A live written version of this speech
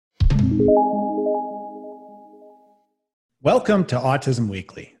Welcome to Autism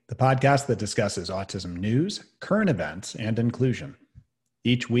Weekly, the podcast that discusses autism news, current events, and inclusion.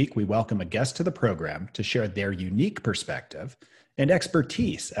 Each week, we welcome a guest to the program to share their unique perspective and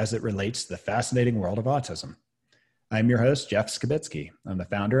expertise as it relates to the fascinating world of autism. I'm your host, Jeff Skibitsky. I'm the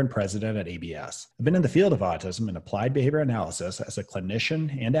founder and president at ABS. I've been in the field of autism and applied behavior analysis as a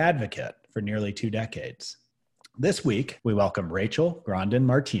clinician and advocate for nearly 2 decades. This week, we welcome Rachel Grandin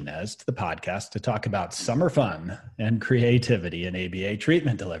Martinez to the podcast to talk about summer fun and creativity in ABA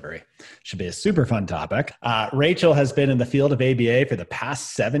treatment delivery. Should be a super fun topic. Rachel has been in the field of ABA for the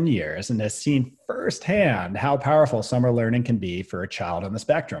past 7 years and has seen firsthand how powerful summer learning can be for a child on the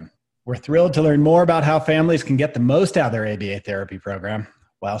spectrum. We're thrilled to learn more about how families can get the most out of their ABA therapy program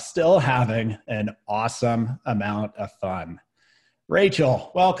while still having an awesome amount of fun.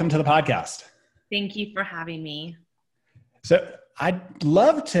 Rachel, welcome to the podcast. Thank you for having me. So I'd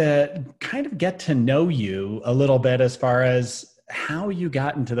love to kind of get to know you a little bit as far as how you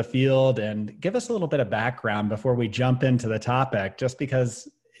got into the field and give us a little bit of background before we jump into the topic, just because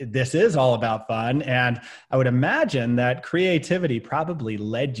this is all about fun. And I would imagine that creativity probably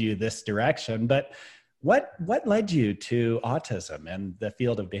led you this direction. But what led you to autism and the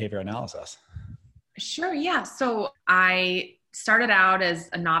field of behavior analysis? Sure, yeah. So I started out as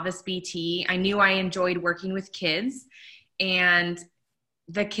a novice BT. I knew I enjoyed working with kids, and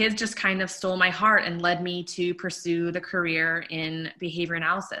the kids just kind of stole my heart and led me to pursue the career in behavior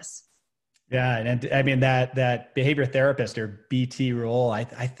analysis. Yeah, and I mean that behavior therapist or BT role, I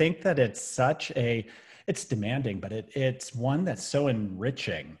think that it's it's demanding, but it's one that's so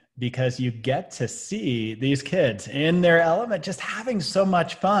enriching because you get to see these kids in their element, just having so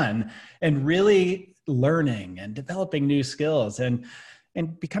much fun and really learning and developing new skills and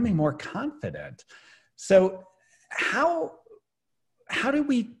becoming more confident. So how do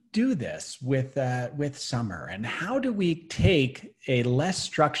we do this with summer, and how do we take a less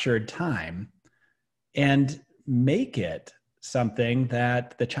structured time and make it something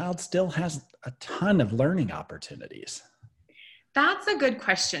that the child still has a ton of learning opportunities? That's a good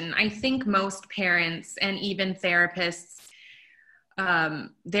question. I think most parents and even therapists,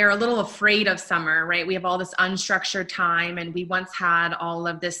 they're a little afraid of summer, right? We have all this unstructured time, and we once had all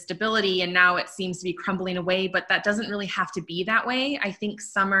of this stability, and now it seems to be crumbling away, but that doesn't really have to be that way. I think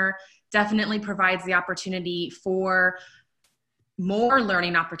summer definitely provides the opportunity for more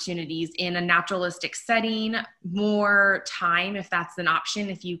learning opportunities in a naturalistic setting, more time, if that's an option,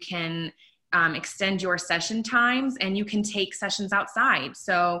 if you can extend your session times, and you can take sessions outside.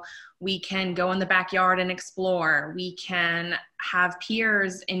 So we can go in the backyard and explore. We can have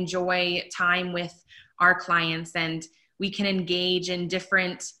peers enjoy time with our clients, and we can engage in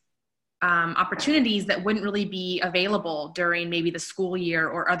different opportunities that wouldn't really be available during maybe the school year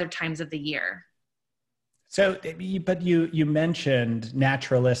or other times of the year. So, but you mentioned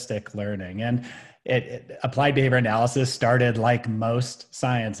naturalistic learning, and applied behavior analysis started like most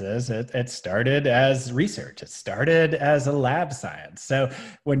sciences. It started as research. It started as a lab science. So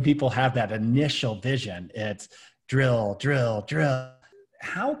when people have that initial vision, it's drill, drill, drill.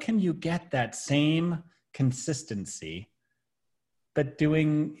 How can you get that same consistency, but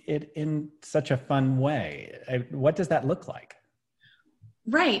doing it in such a fun way? What does that look like?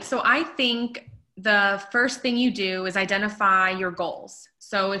 Right. So I think the first thing you do is identify your goals.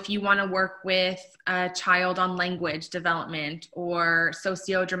 So if you want to work with a child on language development or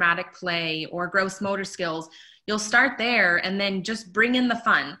socio-dramatic play or gross motor skills, you'll start there and then just bring in the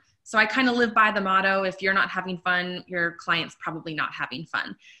fun. So I kind of live by the motto, if you're not having fun, your client's probably not having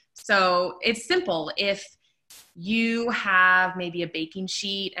fun. So it's simple. If you have maybe a baking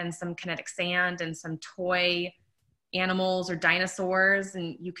sheet and some kinetic sand and some toy animals or dinosaurs,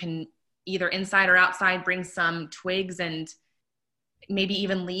 and you can either inside or outside bring some twigs and maybe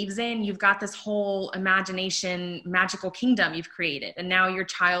even leaves in, you've got this whole imagination magical kingdom you've created. And now your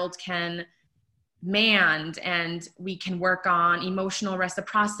child can mand, and we can work on emotional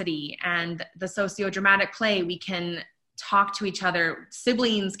reciprocity and the socio-dramatic play. We can talk to each other.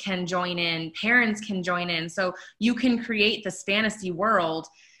 Siblings can join in, parents can join in. So you can create this fantasy world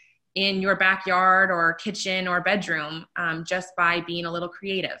in your backyard or kitchen or bedroom just by being a little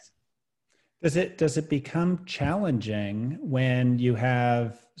creative. Does it become challenging when you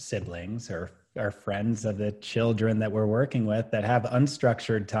have siblings or friends of the children that we're working with that have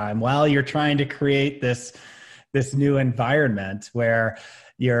unstructured time while you're trying to create this new environment where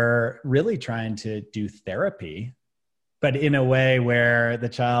you're really trying to do therapy but in a way where the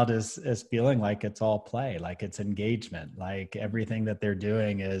child is feeling like it's all play, like it's engagement, like everything that they're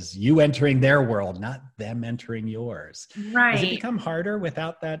doing is you entering their world, not them entering yours. Right. Does it become harder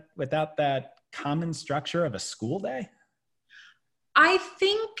without that common structure of a school day? I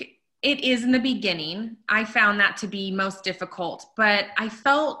think it is in the beginning. I found that to be most difficult, but I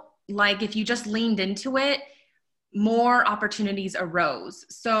felt like if you just leaned into it, more opportunities arose.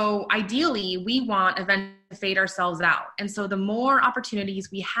 So ideally, we want eventually to fade ourselves out. And so the more opportunities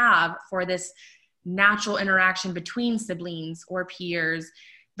we have for this natural interaction between siblings or peers,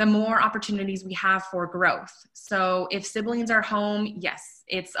 the more opportunities we have for growth. So if siblings are home, yes,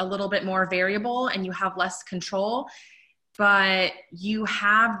 it's a little bit more variable and you have less control, but you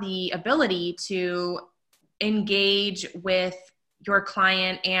have the ability to engage with your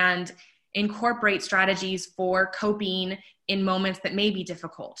client and incorporate strategies for coping in moments that may be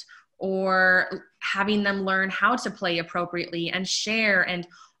difficult, or having them learn how to play appropriately and share, and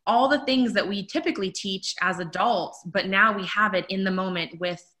all the things that we typically teach as adults, but now we have it in the moment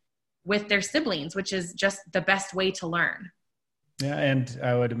with their siblings, which is just the best way to learn. Yeah, and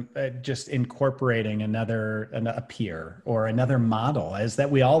I would just incorporating a peer or another model is that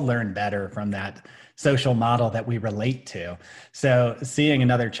we all learn better from that social model that we relate to. So seeing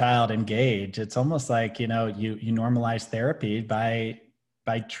another child engage, it's almost like, you normalize therapy by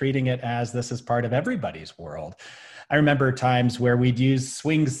treating it as this is part of everybody's world. I remember times where we'd use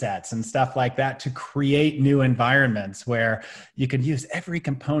swing sets and stuff like that to create new environments where you can use every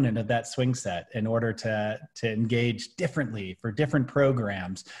component of that swing set in order to engage differently for different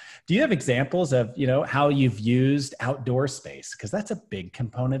programs. Do you have examples of, how you've used outdoor space? Because that's a big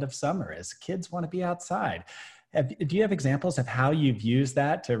component of summer, is kids want to be outside. Do you have examples of how you've used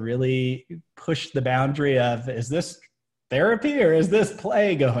that to really push the boundary of, is this therapy or is this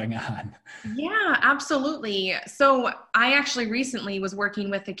play going on? Yeah, absolutely. So I actually recently was working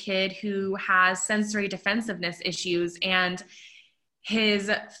with a kid who has sensory defensiveness issues, and his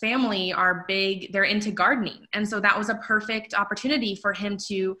family are big, they're into gardening. And so that was a perfect opportunity for him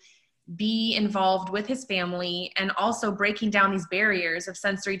to be involved with his family and also breaking down these barriers of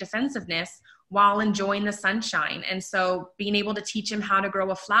sensory defensiveness while enjoying the sunshine. And so being able to teach him how to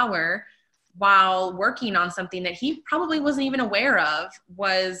grow a flower while working on something that he probably wasn't even aware of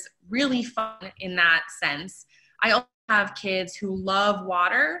was really fun in that sense. I also have kids who love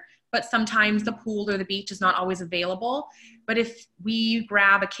water, but sometimes the pool or the beach is not always available. But if we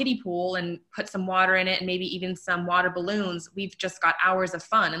grab a kiddie pool and put some water in it and maybe even some water balloons, we've just got hours of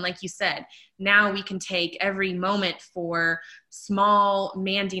fun. And like you said, now we can take every moment for small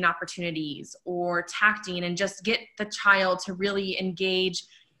manding opportunities or tacting and just get the child to really engage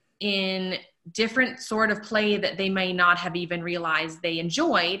in different sort of play that they may not have even realized they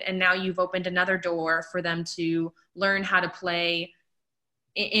enjoyed. And now you've opened another door for them to learn how to play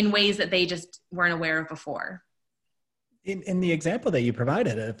in ways that they just weren't aware of before. In the example that you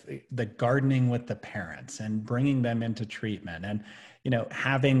provided of the gardening with the parents and bringing them into treatment and,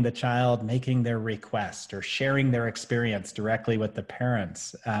 having the child making their request or sharing their experience directly with the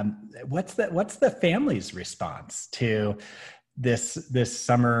parents, what's the family's response to this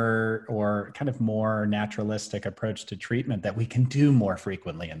summer or kind of more naturalistic approach to treatment that we can do more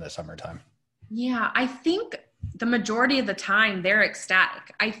frequently in the summertime? Yeah, I think the majority of the time they're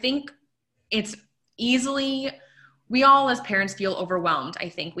ecstatic. I think it's we all as parents feel overwhelmed. I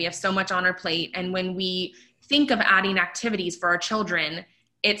think we have so much on our plate. And when we think of adding activities for our children,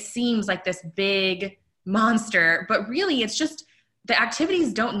 it seems like this big monster, but really it's just, the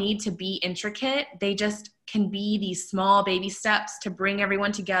activities don't need to be intricate. They just can be these small baby steps to bring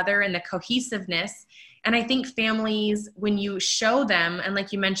everyone together and the cohesiveness. And I think families, when you show them, and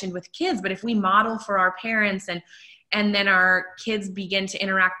like you mentioned with kids, but if we model for our parents and then our kids begin to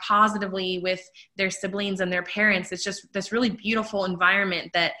interact positively with their siblings and their parents, it's just this really beautiful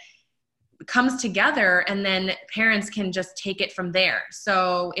environment that comes together, and then parents can just take it from there.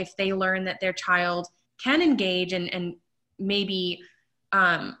 So if they learn that their child can engage and maybe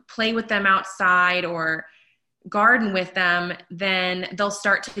play with them outside or garden with them, then they'll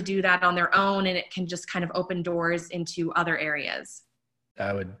start to do that on their own, and it can just kind of open doors into other areas.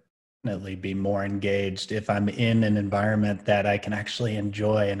 I would definitely be more engaged if I'm in an environment that I can actually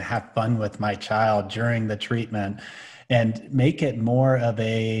enjoy and have fun with my child during the treatment, and make it more of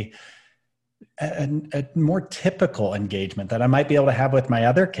a more typical engagement that I might be able to have with my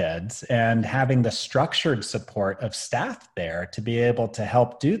other kids, and having the structured support of staff there to be able to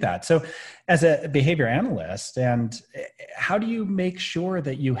help do that. So as a behavior analyst, and how do you make sure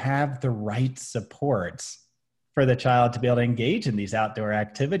that you have the right supports for the child to be able to engage in these outdoor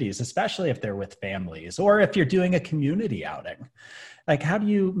activities, especially if they're with families or if you're doing a community outing? Like, how do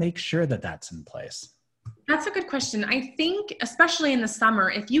you make sure that that's in place? That's a good question. I think, especially in the summer,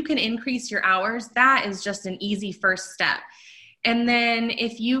 if you can increase your hours, that is just an easy first step. And then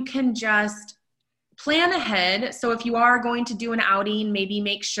if you can just plan ahead. So if you are going to do an outing, maybe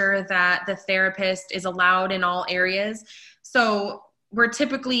make sure that the therapist is allowed in all areas. So we're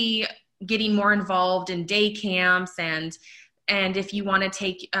typically getting more involved in day camps, and if you want to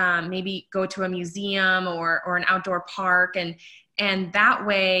take maybe go to a museum or an outdoor park, and that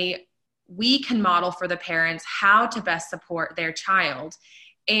way we can model for the parents how to best support their child.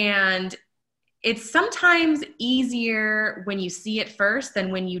 And it's sometimes easier when you see it first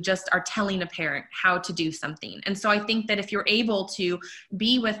than when you just are telling a parent how to do something. And so I think that if you're able to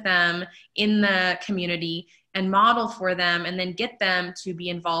be with them in the community and model for them and then get them to be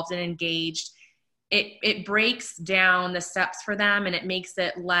involved and engaged, it breaks down the steps for them, and it makes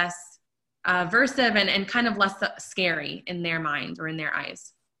it less aversive and kind of less scary in their mind or in their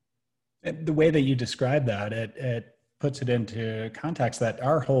eyes. The way that you describe that, it puts it into context that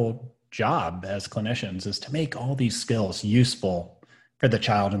our whole job as clinicians is to make all these skills useful for the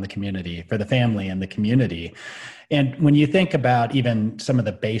child in the community, for the family in the community. And when you think about even some of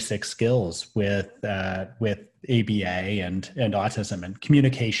the basic skills with ABA and autism, and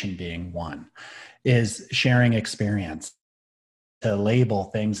communication being one, is sharing experience, to label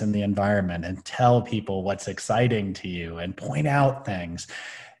things in the environment and tell people what's exciting to you and point out things.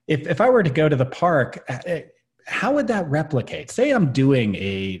 If I were to go to the park, how would that replicate? Say I'm doing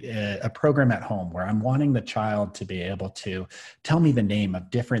a program at home where I'm wanting the child to be able to tell me the name of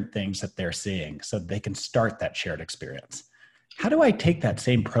different things that they're seeing so they can start that shared experience. How do I take that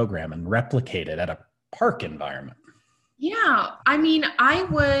same program and replicate it at a park environment? Yeah, I mean, I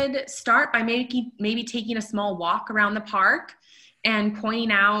would start by maybe taking a small walk around the park and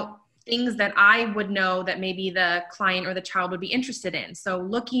pointing out things that I would know that maybe the client or the child would be interested in. So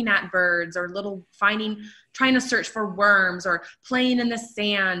looking at birds, or trying to search for worms, or playing in the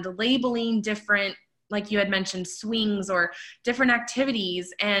sand, labeling different, like you had mentioned, swings or different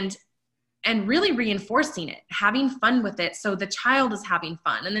activities, and really reinforcing it, having fun with it. So the child is having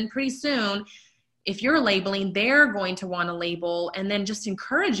fun. And then pretty soon, if you're labeling, they're going to want to label, and then just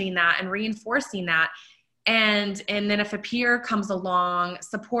encouraging that and reinforcing that. And then if a peer comes along,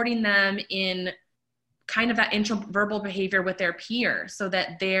 supporting them in kind of that intraverbal behavior with their peer, so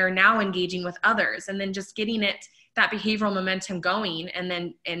that they're now engaging with others, and then just getting that behavioral momentum going.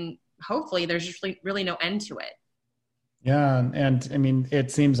 And hopefully there's just really no end to it. Yeah. And I mean, it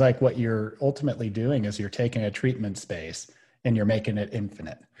seems like what you're ultimately doing is you're taking a treatment space and you're making it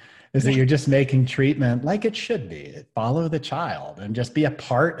infinite. Is that you're just making treatment like it should be. Follow the child and just be a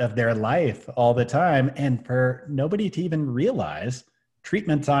part of their life all the time. And for nobody to even realize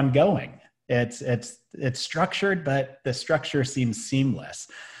treatment's ongoing. It's structured, but the structure seems seamless.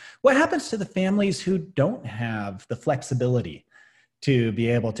 What happens to the families who don't have the flexibility to be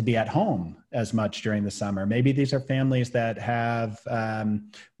able to be at home as much during the summer? Maybe these are families that have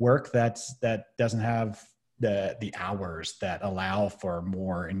work that doesn't have the hours that allow for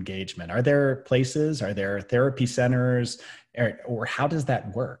more engagement. Are there places, are there therapy centers, or how does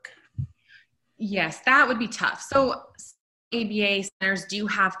that work? Yes, that would be tough. So ABA centers do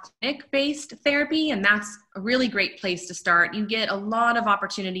have clinic-based therapy, and that's a really great place to start. You get a lot of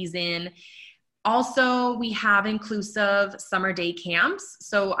opportunities in. Also, we have inclusive summer day camps.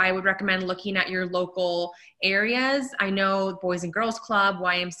 So I would recommend looking at your local areas. I know Boys and Girls Club,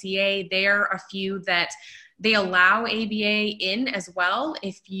 YMCA, there are a few that they allow ABA in as well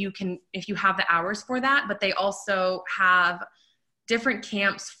if you have the hours for that, but they also have different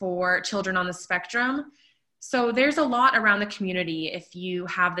camps for children on the spectrum. So there's a lot around the community if you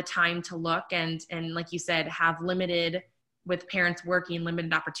have the time to look, and like you said, have limited, with parents working,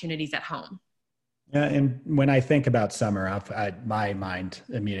 limited opportunities at home. Yeah, and when I think about summer, my mind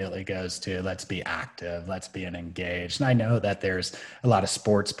immediately goes to let's be active, let's be engaged. And I know that there's a lot of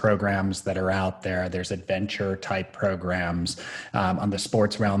sports programs that are out there. There's adventure type programs on the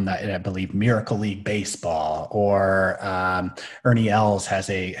sports realm that I believe Miracle League Baseball, or Ernie Els has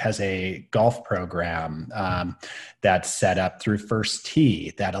a golf program that's set up through First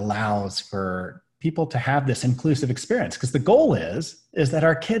Tee that allows for people to have this inclusive experience, because the goal is that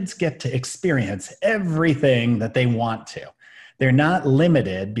our kids get to experience everything that they want to. They're not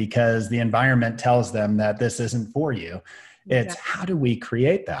limited because the environment tells them that this isn't for you. It's how do we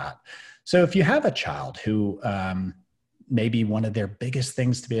create that? So if you have a child who maybe one of their biggest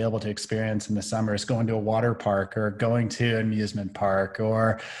things to be able to experience in the summer is going to a water park or going to an amusement park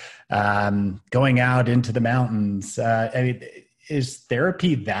or going out into the mountains. I mean, is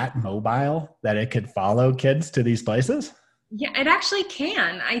therapy that mobile that it could follow kids to these places? Yeah, it actually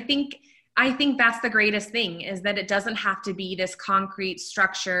can. I think that's the greatest thing, is that it doesn't have to be this concrete,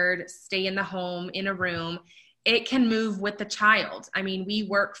 structured, stay in the home, in a room. It can move with the child. I mean, we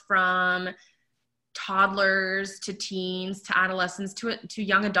work from toddlers to teens to adolescents to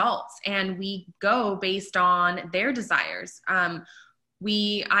young adults, and we go based on their desires.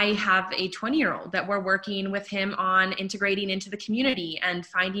 I have a 20-year-old that we're working with him on integrating into the community and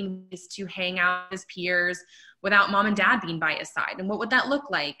finding ways to hang out with his peers without mom and dad being by his side. And what would that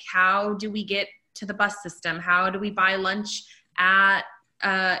look like? How do we get to the bus system? How do we buy lunch at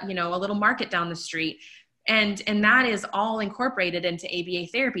a little market down the street? And that is all incorporated into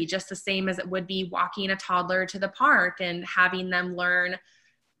ABA therapy, just the same as it would be walking a toddler to the park and having them learn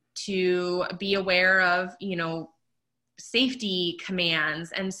to be aware of, safety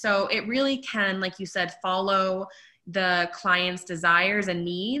commands. And so it really can, like you said, follow the client's desires and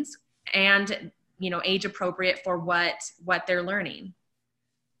needs, and age appropriate for what they're learning.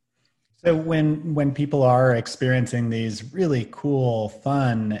 So when people are experiencing these really cool,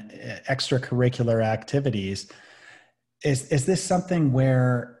 fun, extracurricular activities, is this something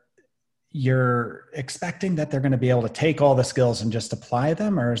where you're expecting that they're going to be able to take all the skills and just apply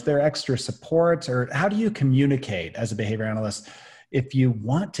them, or is there extra support, or how do you communicate as a behavior analyst if you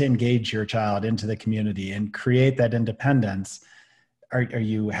want to engage your child into the community and create that independence? Are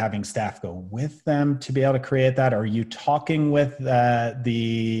you having staff go with them to be able to create that? Are you talking with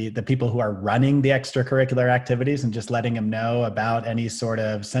the people who are running the extracurricular activities and just letting them know about any sort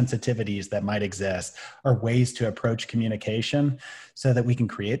of sensitivities that might exist or ways to approach communication so that we can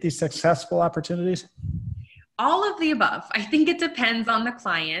create these successful opportunities? All of the above. I think it depends on the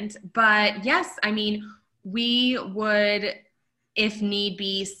client, but yes, I mean, we would, if need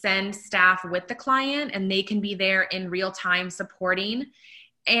be, send staff with the client, and they can be there in real time supporting.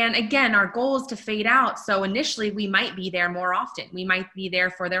 And again, our goal is to fade out. So initially we might be there more often. We might be there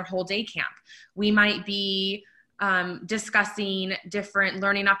for their whole day camp. We might be discussing different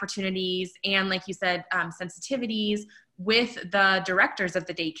learning opportunities and, like you said, sensitivities with the directors of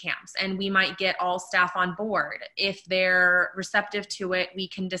the day camps. And we might get all staff on board. If they're receptive to it, we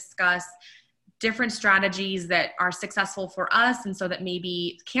can discuss different strategies that are successful for us, and so that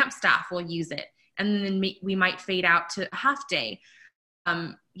maybe camp staff will use it. And then we might fade out to a half day.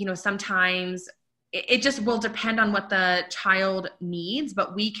 Sometimes it just will depend on what the child needs,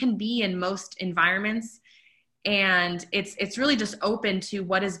 but we can be in most environments, and it's really just open to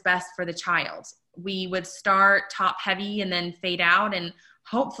what is best for the child. We would start top heavy and then fade out, and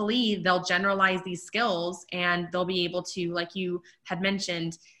hopefully they'll generalize these skills and they'll be able to, like you had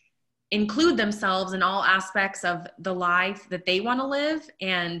mentioned, include themselves in all aspects of the life that they want to live.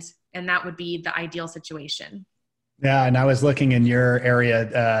 And that would be the ideal situation. Yeah. And I was looking in your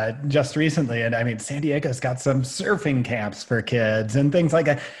area just recently, and I mean, San Diego's got some surfing camps for kids and things like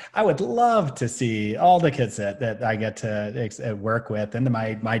that. I would love to see all the kids that I get to work with, and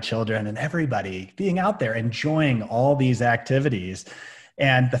my children and everybody being out there enjoying all these activities.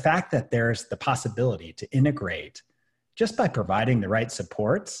 And the fact that there's the possibility to integrate just by providing the right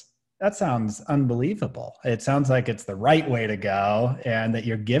supports, that sounds unbelievable. It sounds like it's the right way to go, and that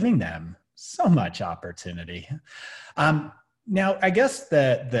you're giving them so much opportunity. Now, I guess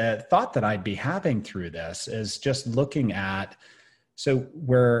the thought that I'd be having through this is just looking at, so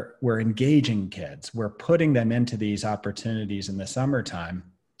we're engaging kids, we're putting them into these opportunities in the summertime,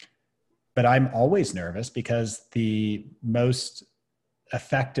 but I'm always nervous because the most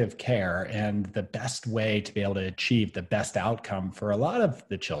effective care and the best way to be able to achieve the best outcome for a lot of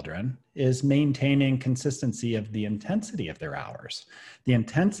the children is maintaining consistency of the intensity of their hours, the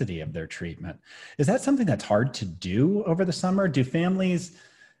intensity of their treatment. Is that something that's hard to do over the summer? Do families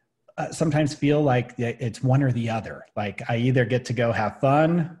sometimes feel like it's one or the other? Like, I either get to go have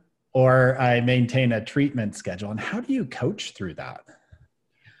fun or I maintain a treatment schedule. And how do you coach through that?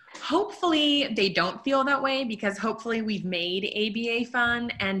 Hopefully they don't feel that way, because hopefully we've made ABA fun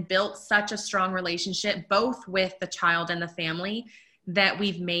and built such a strong relationship both with the child and the family that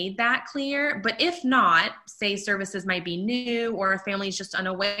we've made that clear. But if not, say services might be new or a family is just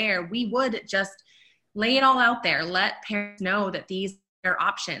unaware, we would just lay it all out there. Let parents know that these are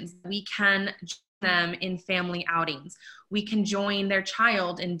options. We can join them in family outings. We can join their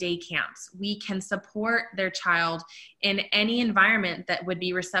child in day camps. We can support their child in any environment that would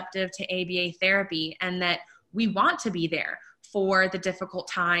be receptive to ABA therapy, and that we want to be there for the difficult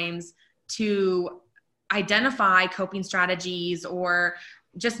times to identify coping strategies or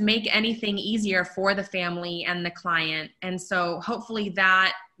just make anything easier for the family and the client. And so hopefully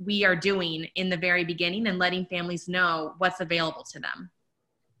that we are doing in the very beginning and letting families know what's available to them.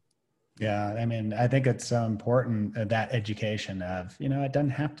 Yeah, I mean, I think it's so important that education of, it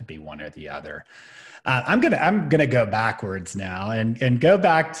doesn't have to be one or the other. I'm gonna go backwards now and go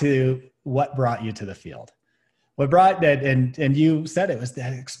back to what brought you to the field. What brought that, and you said it was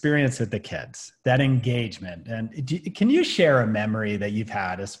that experience with the kids, that engagement. And can you share a memory that you've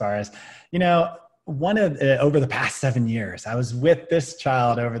had as far as, over the past 7 years, I was with this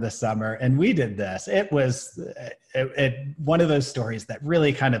child over the summer and we did this. It was one of those stories that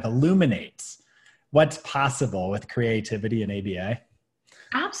really kind of illuminates what's possible with creativity and ABA.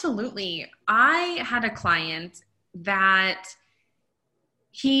 Absolutely. I had a client that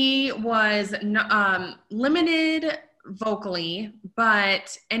he was limited vocally,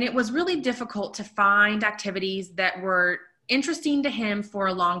 and it was really difficult to find activities that were interesting to him for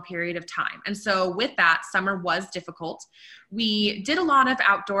a long period of time. And so with that, summer was difficult. We did a lot of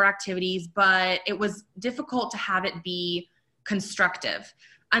outdoor activities, but it was difficult to have it be constructive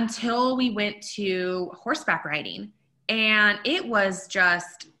until we went to horseback riding. And it was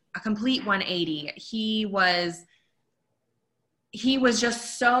just a complete 180. He was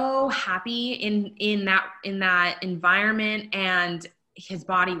just so happy in that environment, and his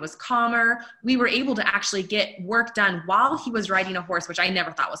body was calmer. We were able to actually get work done while he was riding a horse, which I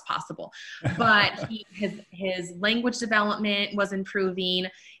never thought was possible. But his language development was improving,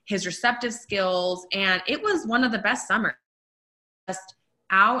 his receptive skills, and it was one of the best summers. Just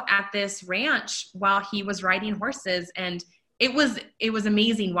out at this ranch while he was riding horses, and it was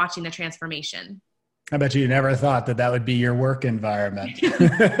amazing watching the transformation. I bet you never thought that would be your work environment.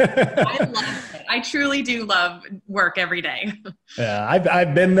 I love it. I truly do love work every day. Yeah,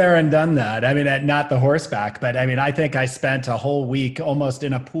 I've been there and done that. I mean, not the horseback, but I mean, I think I spent a whole week almost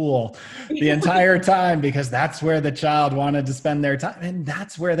in a pool the entire time because that's where the child wanted to spend their time. And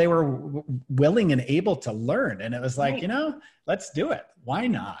that's where they were willing and able to learn. And it was like, right. Let's do it. Why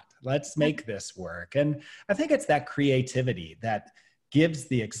not? Let's make this work. And I think it's that creativity that gives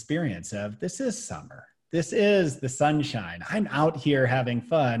the experience of, this is summer. This is the sunshine. I'm out here having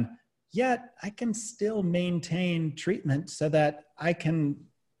fun, yet I can still maintain treatment so that I can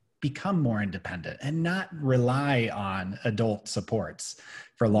become more independent and not rely on adult supports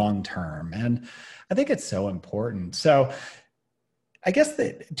for long term. And I think it's so important. So I guess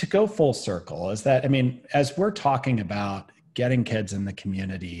that to go full circle is that, I mean, as we're talking about getting kids in the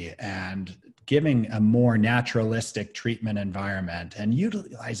community and giving a more naturalistic treatment environment and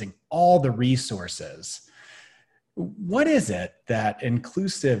utilizing all the resources, what is it that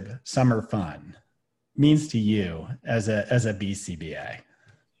inclusive summer fun means to you as a BCBA?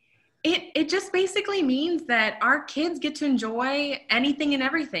 It just basically means that our kids get to enjoy anything and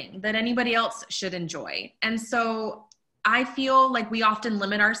everything that anybody else should enjoy. And so I feel like we often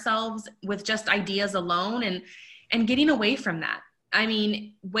limit ourselves with just ideas alone and getting away from that. I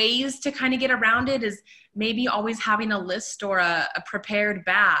mean, ways to kind of get around it is maybe always having a list or a prepared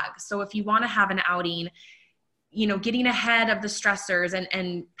bag. So if you want to have an outing, getting ahead of the stressors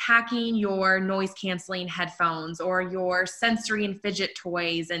and packing your noise canceling headphones or your sensory and fidget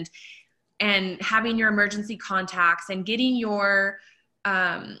toys and having your emergency contacts and getting your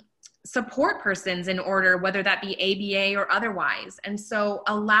support persons in order, whether that be ABA or otherwise. And so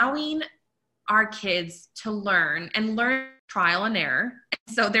allowing our kids to learn trial and error.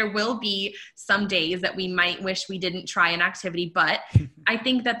 So there will be some days that we might wish we didn't try an activity, but I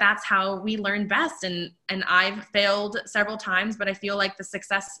think that that's how we learn best. And I've failed several times, but I feel like the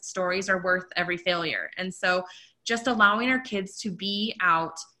success stories are worth every failure. And so just allowing our kids to be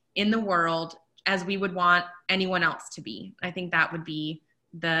out in the world as we would want anyone else to be, I think that would be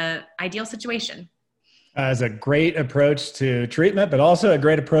the ideal situation. As a great approach to treatment, but also a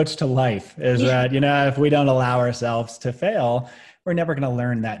great approach to life is that, if we don't allow ourselves to fail, we're never going to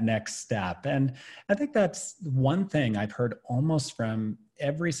learn that next step. And I think that's one thing I've heard almost from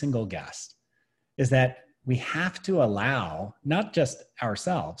every single guest is that we have to allow not just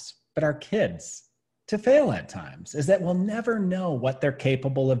ourselves, but our kids to fail at times, is that we'll never know what they're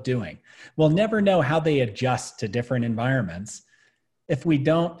capable of doing. We'll never know how they adjust to different environments if we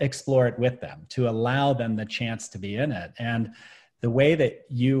don't explore it with them, to allow them the chance to be in it. And the way that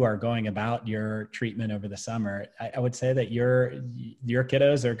you are going about your treatment over the summer, I would say that your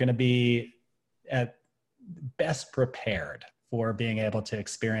kiddos are going to be at best prepared for being able to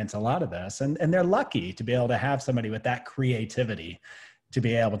experience a lot of this. And they're lucky to be able to have somebody with that creativity to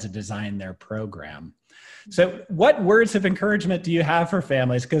be able to design their program. So what words of encouragement do you have for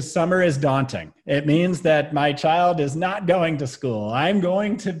families? Because summer is daunting. It means that my child is not going to school. I'm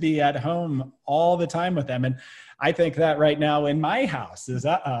going to be at home all the time with them. And I think that right now in my house is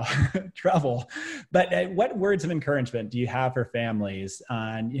trouble. But what words of encouragement do you have for families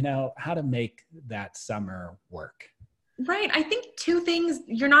on, how to make that summer work? Right. I think two things.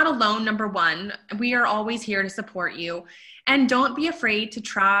 You're not alone, number one. We are always here to support you. And don't be afraid to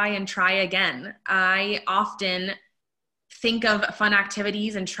try and try again. I often think of fun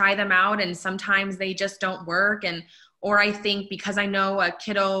activities and try them out, and sometimes they just don't work. Or I think because I know a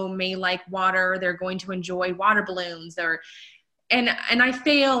kiddo may like water, they're going to enjoy water balloons, and I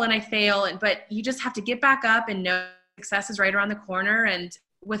fail, but you just have to get back up and know success is right around the corner. And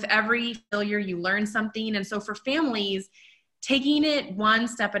with every failure, you learn something. And so for families, taking it one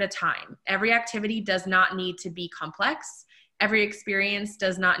step at a time. Every activity does not need to be complex. Every experience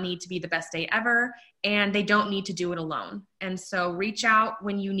does not need to be the best day ever, and they don't need to do it alone. And so reach out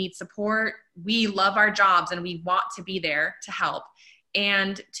when you need support. We love our jobs and we want to be there to help,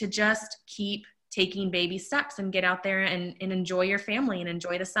 and to just keep taking baby steps and get out there and enjoy your family and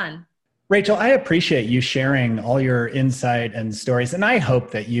enjoy the sun. Rachel, I appreciate you sharing all your insight and stories, and I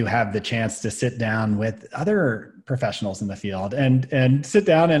hope that you have the chance to sit down with other professionals in the field and sit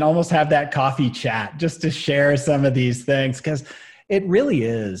down and almost have that coffee chat just to share some of these things, because it really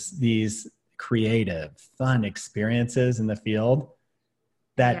is these creative, fun experiences in the field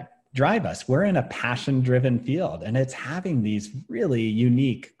that drive us. We're in a passion-driven field, and it's having these really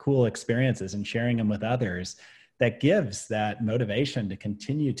unique, cool experiences and sharing them with others that gives that motivation to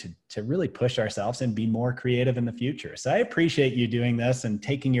continue to really push ourselves and be more creative in the future. So I appreciate you doing this and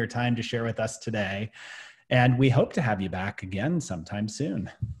taking your time to share with us today. And we hope to have you back again sometime soon.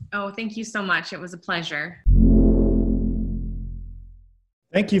 Oh, thank you so much. It was a pleasure.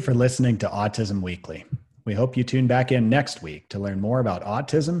 Thank you for listening to Autism Weekly. We hope you tune back in next week to learn more about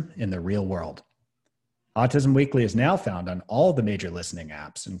autism in the real world. Autism Weekly is now found on all the major listening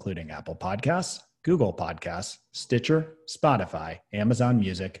apps, including Apple Podcasts, Google Podcasts, Stitcher, Spotify, Amazon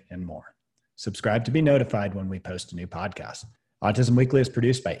Music, and more. Subscribe to be notified when we post a new podcast. Autism Weekly is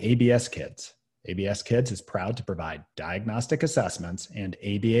produced by ABS Kids. ABS Kids is proud to provide diagnostic assessments and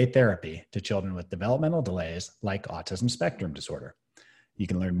ABA therapy to children with developmental delays like autism spectrum disorder. You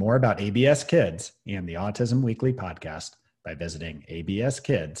can learn more about ABS Kids and the Autism Weekly podcast by visiting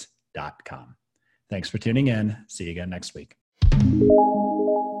abskids.com. Thanks for tuning in. See you again next week.